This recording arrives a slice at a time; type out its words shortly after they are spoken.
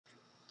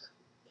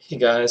Hey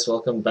guys,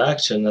 welcome back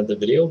to another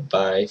video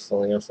by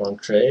Fully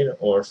Informed Trade,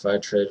 or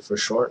Fitrade for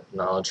short,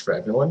 knowledge for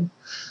everyone.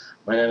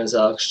 My name is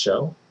Alex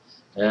Joe,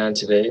 and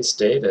today's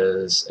date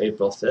is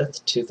April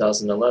 5th,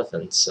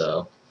 2011.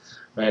 So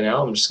right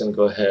now I'm just going to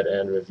go ahead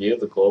and review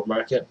the gold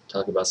market,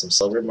 talk about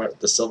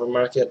the silver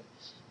market,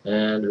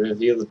 and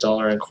review the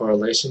dollar in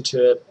correlation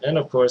to it, and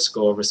of course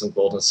go over some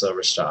gold and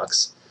silver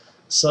stocks.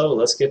 So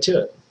let's get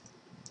to it.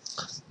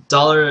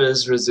 Dollar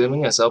is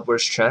resuming its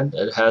upwards trend.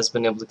 It has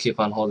been able to keep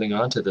on holding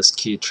on to this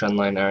key trend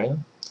line area.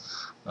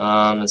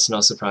 It's no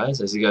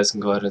surprise, as you guys can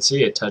go ahead and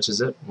see, it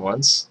touches it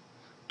once,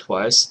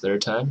 twice,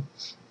 third time,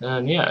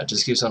 and yeah, it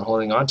just keeps on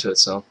holding on to it,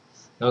 so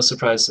no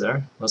surprise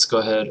there. Let's go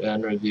ahead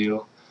and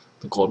review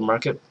the gold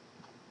market.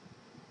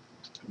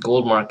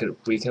 Gold market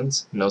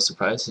weakens, no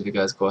surprise if you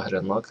guys go ahead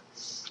and look.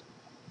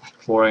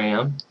 4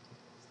 a.m.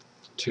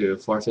 to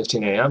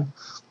 4:15 a.m.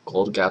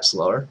 gold gaps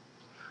lower.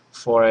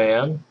 4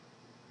 a.m.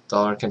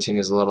 dollar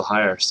continues a little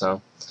higher,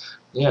 so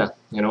yeah,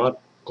 you know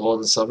what, gold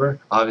and silver,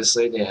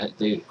 obviously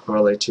they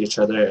correlate to each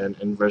other in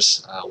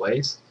inverse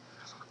ways.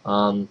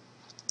 If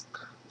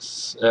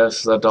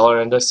the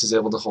dollar index is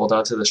able to hold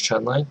on to this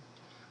trend line,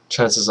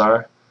 chances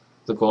are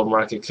the gold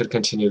market could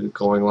continue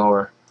going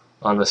lower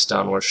on this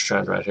downwards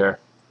trend right here.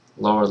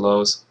 Lower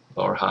lows,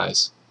 lower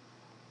highs.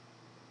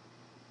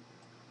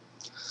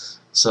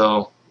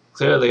 So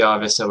clearly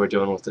obvious that we're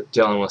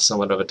dealing with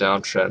somewhat of a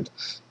downtrend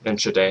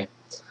intraday.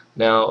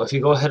 Now, if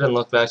you go ahead and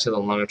look back to the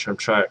longer term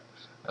chart,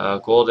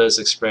 gold is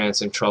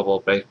experiencing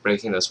trouble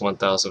breaking this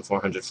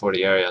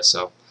 1,440 area,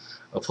 so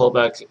a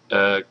pullback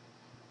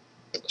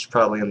is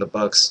probably in the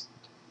books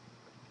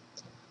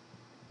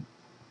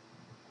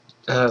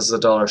as the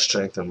dollar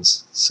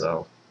strengthens.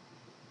 So,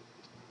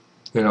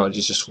 you know,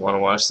 you just want to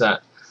watch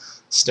that.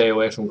 Stay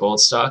away from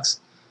gold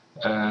stocks,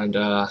 and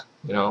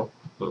you know,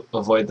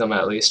 avoid them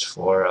at least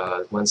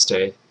for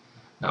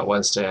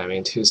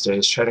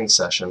Tuesday's trading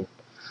session.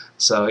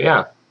 So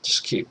yeah,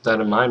 just keep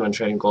that in mind when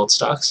trading gold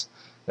stocks.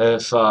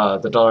 If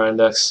the dollar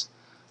index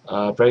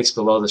breaks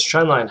below this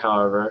trend line,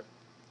 however,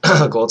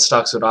 gold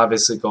stocks would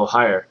obviously go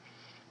higher,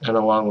 and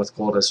along with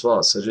gold as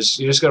well. So you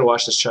just got to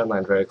watch this trend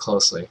line very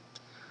closely.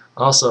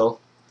 Also,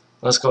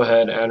 let's go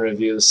ahead and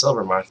review the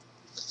silver market.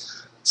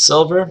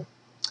 Silver,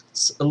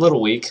 it's a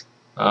little weak.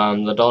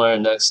 The dollar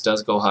index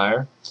does go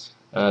higher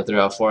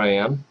throughout 4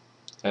 a.m.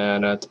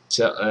 and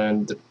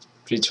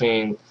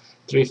between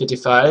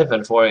 3:55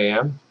 and 4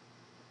 a.m.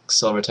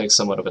 silver takes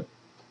somewhat of a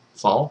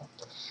fall.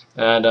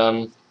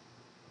 And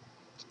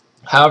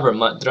however,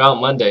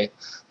 throughout Monday,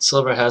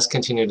 silver has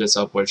continued its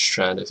upwards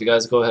trend. If you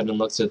guys go ahead and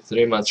look at the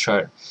 3-month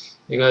chart,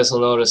 you guys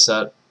will notice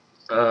that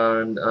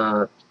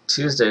on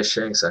Tuesday's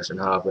trading session,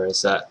 however,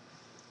 is that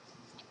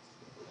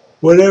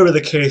whatever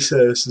the case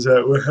is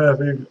that we're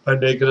having a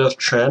negative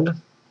trend,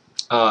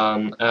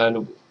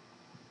 and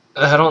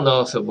I don't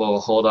know if it will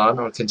hold on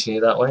or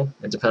continue that way.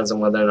 It depends on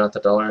whether or not the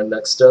dollar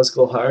index does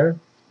go higher.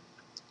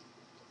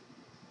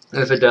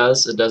 If it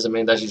does, it doesn't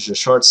mean that you should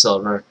short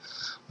silver,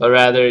 but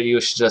rather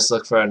you should just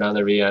look for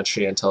another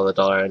re-entry until the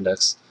dollar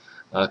index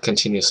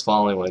continues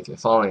falling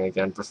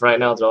again. But for right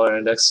now, the dollar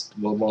index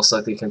will most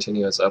likely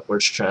continue its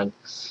upwards trend,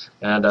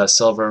 and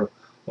silver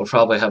will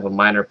probably have a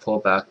minor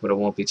pullback, but it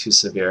won't be too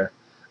severe,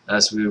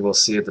 as we will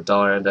see the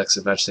dollar index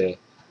eventually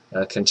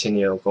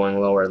continue going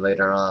lower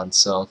later on.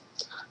 So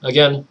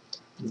again,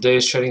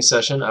 today's trading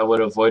session, I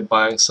would avoid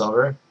buying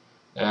silver,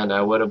 and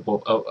I would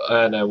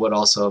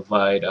also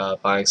avoid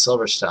buying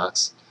silver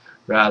stocks.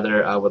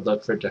 Rather, I would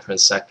look for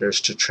different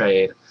sectors to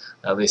trade,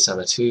 at least on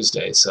a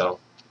Tuesday. So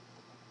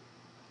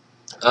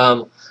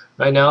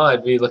right now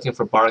I'd be looking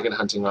for bargain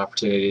hunting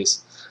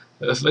opportunities.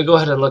 If we go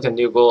ahead and look at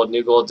New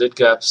Gold did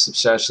gap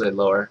substantially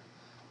lower,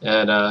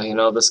 and you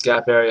know, this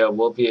gap area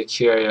will be a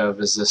key area of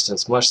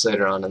resistance much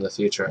later on in the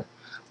future.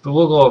 But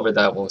we'll go over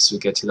that once we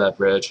get to that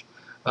bridge.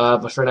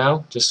 But for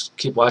now, just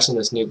keep watching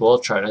this New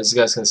Gold chart. As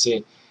you guys can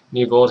see,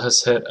 New Gold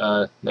has hit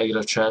a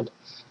negative trend,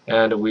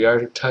 and we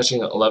are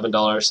touching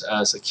 $11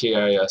 as a key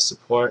area of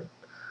support.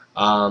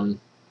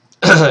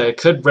 It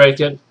could break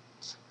it,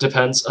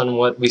 depends on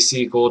what we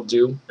see gold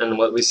do and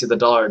what we see the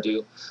dollar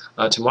do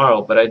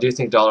tomorrow, but I do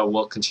think dollar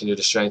will continue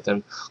to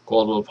strengthen.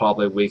 Gold will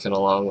probably weaken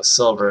along with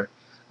silver,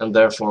 and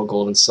therefore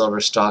gold and silver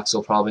stocks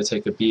will probably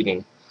take a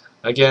beating.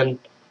 Again,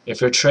 if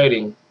you're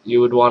trading,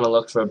 you would want to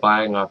look for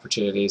buying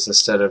opportunities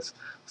instead of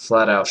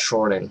flat out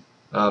shorting.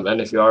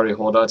 And if you already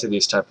hold on to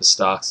these type of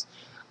stocks,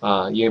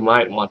 you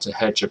might want to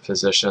hedge your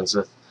positions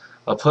with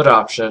a put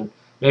option.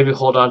 Maybe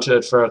hold on to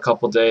it for a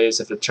couple days.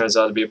 If it turns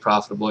out to be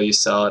profitable, you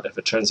sell it. If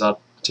it turns out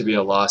to be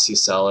a loss, you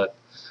sell it.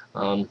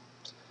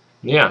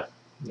 Yeah,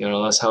 you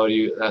know, that's how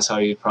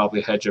you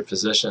probably hedge your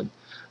position.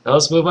 Now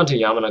let's move on to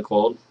Yamana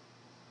Gold.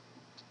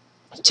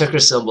 Ticker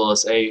symbol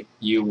is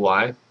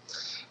AUY.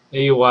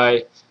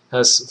 AUY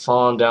has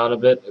fallen down a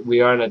bit.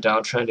 We are in a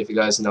downtrend, if you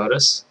guys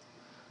notice.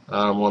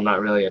 Well,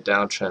 not really a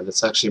downtrend.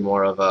 It's actually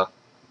more of a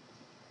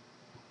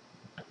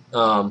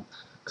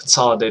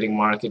consolidating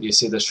market. You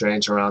see this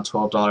range around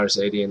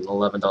 $12.80 and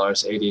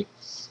 $11.80,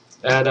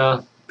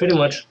 and pretty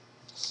much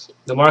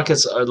the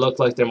markets look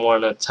like they're more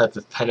in a type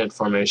of pennant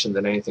formation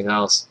than anything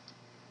else.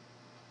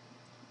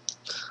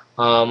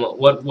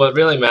 What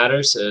really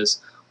matters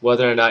is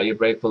whether or not you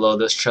break below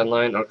this trend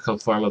line or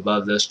confirm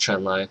above this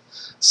trend line.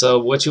 So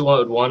what you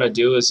would want to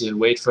do is you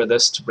wait for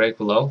this to break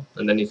below,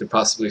 and then you could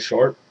possibly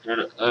short.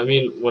 I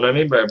mean, when I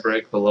mean by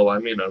break below, I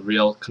mean a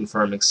real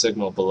confirming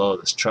signal below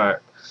this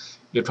chart.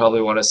 You'd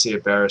probably want to see a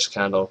bearish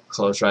candle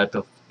close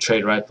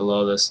trade right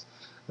below this,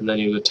 and then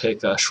you would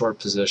take a short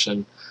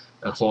position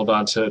and hold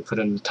on to it, put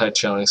in a tight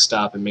trailing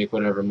stop, and make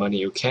whatever money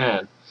you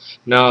can.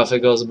 Now, if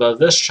it goes above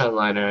this trend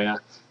line area,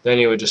 then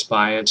you would just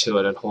buy into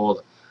it and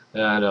hold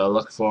and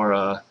look for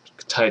a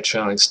tight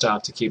trailing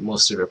stop to keep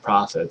most of your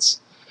profits.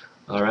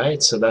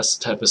 Alright, so that's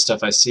the type of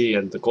stuff I see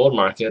in the gold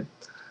market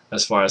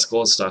as far as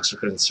gold stocks are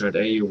concerned.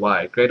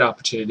 AUY, great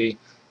opportunity.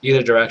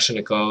 Either direction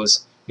it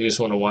goes, you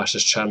just want to watch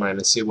this trend line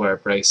and see where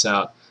it breaks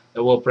out. It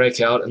will break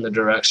out in the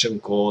direction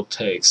gold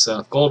takes. So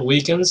if gold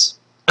weakens,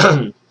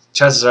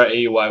 chances are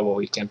AUY will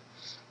weaken.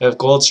 If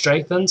gold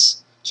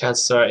strengthens,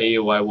 chances are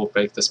AUY will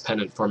break this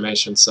pennant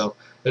formation. So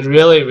it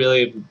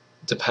really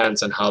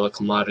depends on how the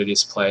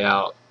commodities play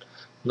out.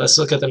 Let's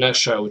look at the next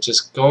chart, which is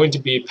going to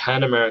be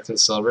Pan American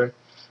Silver,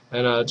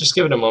 and just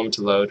give it a moment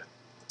to load.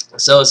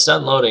 So it's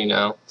done loading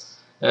now,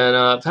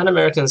 and Pan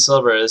American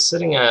Silver is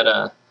sitting at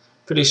a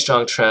pretty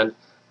strong trend,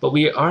 but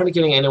we aren't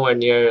getting anywhere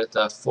near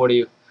the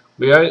 40.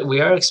 We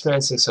are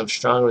experiencing some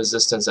strong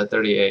resistance at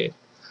 38,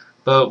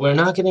 but we're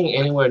not getting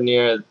anywhere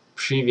near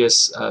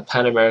previous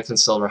Pan American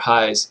Silver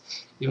highs,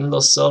 even though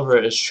silver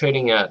is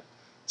trading at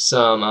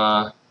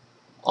some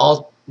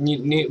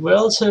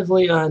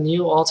relatively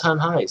new all-time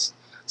highs.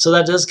 So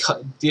that does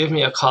give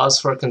me a cause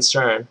for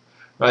concern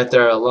right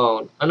there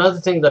alone. Another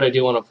thing that I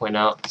do want to point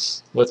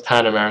out with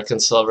Pan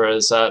American Silver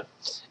is that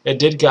it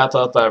did gap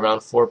up by around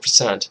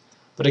 4%.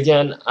 But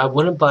again, I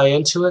wouldn't buy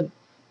into it,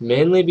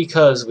 mainly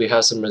because we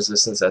have some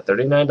resistance at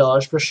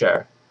 $39 per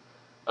share.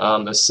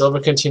 If silver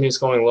continues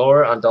going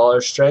lower on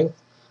dollar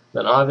strength,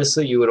 then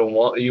obviously you would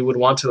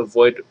want to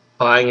avoid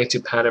buying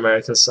into Pan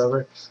American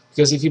Silver,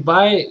 because if you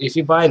buy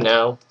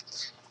now,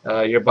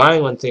 you're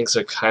buying when things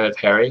are kind of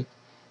hairy,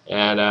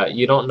 and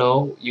you don't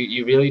know,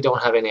 you really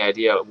don't have any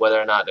idea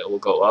whether or not it will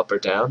go up or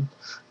down.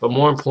 But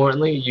more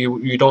importantly,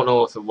 you don't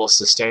know if it will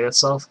sustain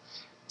itself.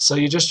 So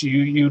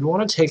you'd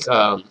want to take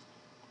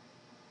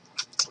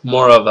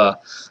more of a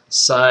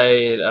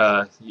side.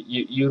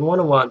 You'd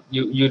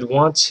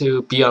want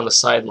to be on the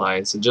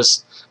sidelines and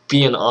just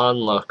be an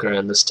onlooker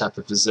in this type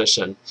of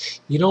position.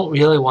 You don't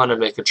really want to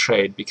make a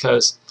trade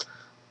because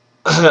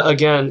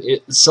again,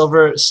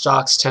 silver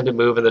stocks tend to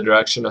move in the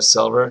direction of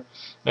silver,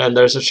 and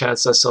there's a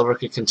chance that silver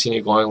could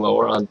continue going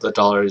lower on the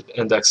dollar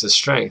index's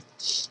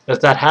strength. If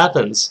that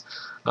happens,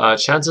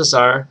 chances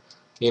are,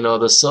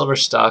 the silver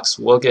stocks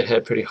will get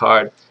hit pretty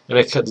hard, and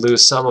it could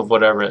lose some of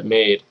whatever it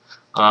made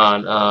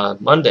on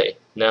Monday.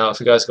 Now, if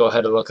you guys go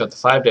ahead and look at the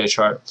 5-day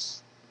chart,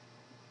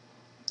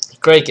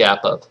 great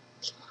gap up.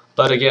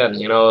 But again,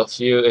 if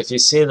you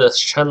see this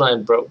trend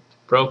line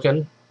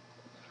broken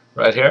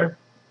right here,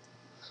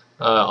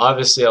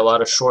 obviously a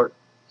lot of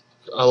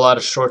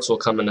shorts will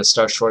come in and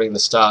start shorting the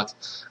stock,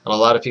 and a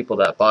lot of people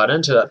that bought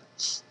into it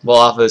will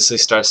obviously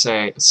start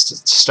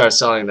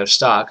selling their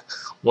stock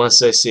once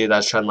they see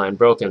that trend line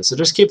broken. So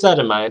just keep that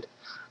in mind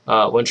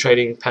when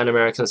trading Pan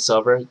American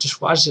Silver.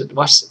 Just watch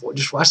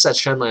that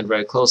trend line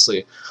very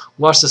closely.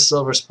 Watch the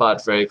silver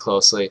spot very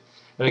closely.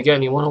 And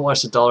again, you want to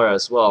watch the dollar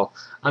as well.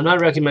 I'm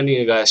not recommending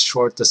you guys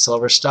short the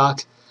silver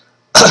stock,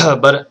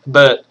 but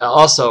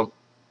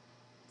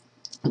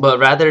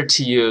rather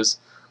to use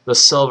the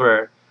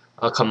silver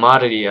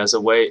commodity as a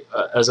way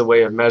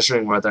of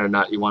measuring whether or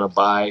not you want to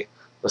buy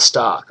the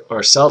stock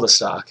or sell the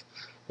stock.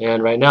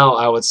 And right now,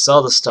 I would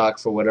sell the stock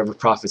for whatever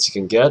profits you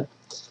can get,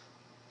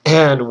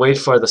 and wait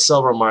for the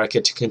silver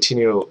market to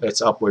continue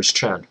its upwards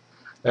trend.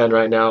 And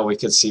right now, we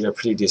could see a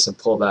pretty decent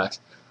pullback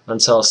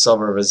until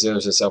silver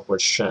resumes its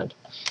upwards trend.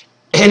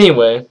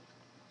 Anyway,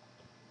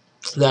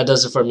 that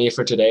does it for me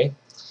for today.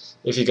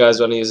 If you guys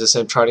want to use the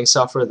same charting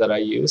software that I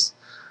use,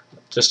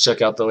 just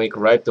check out the link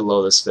right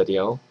below this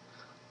video.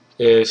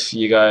 If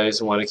you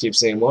guys want to keep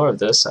seeing more of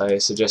this, I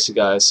suggest you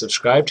guys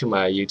subscribe to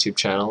my YouTube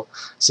channel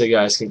so you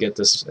guys can get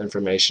this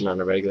information on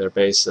a regular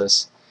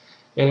basis.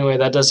 Anyway,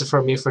 that does it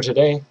for me for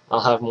today.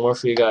 I'll have more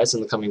for you guys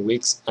in the coming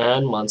weeks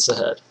and months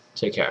ahead.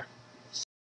 Take care.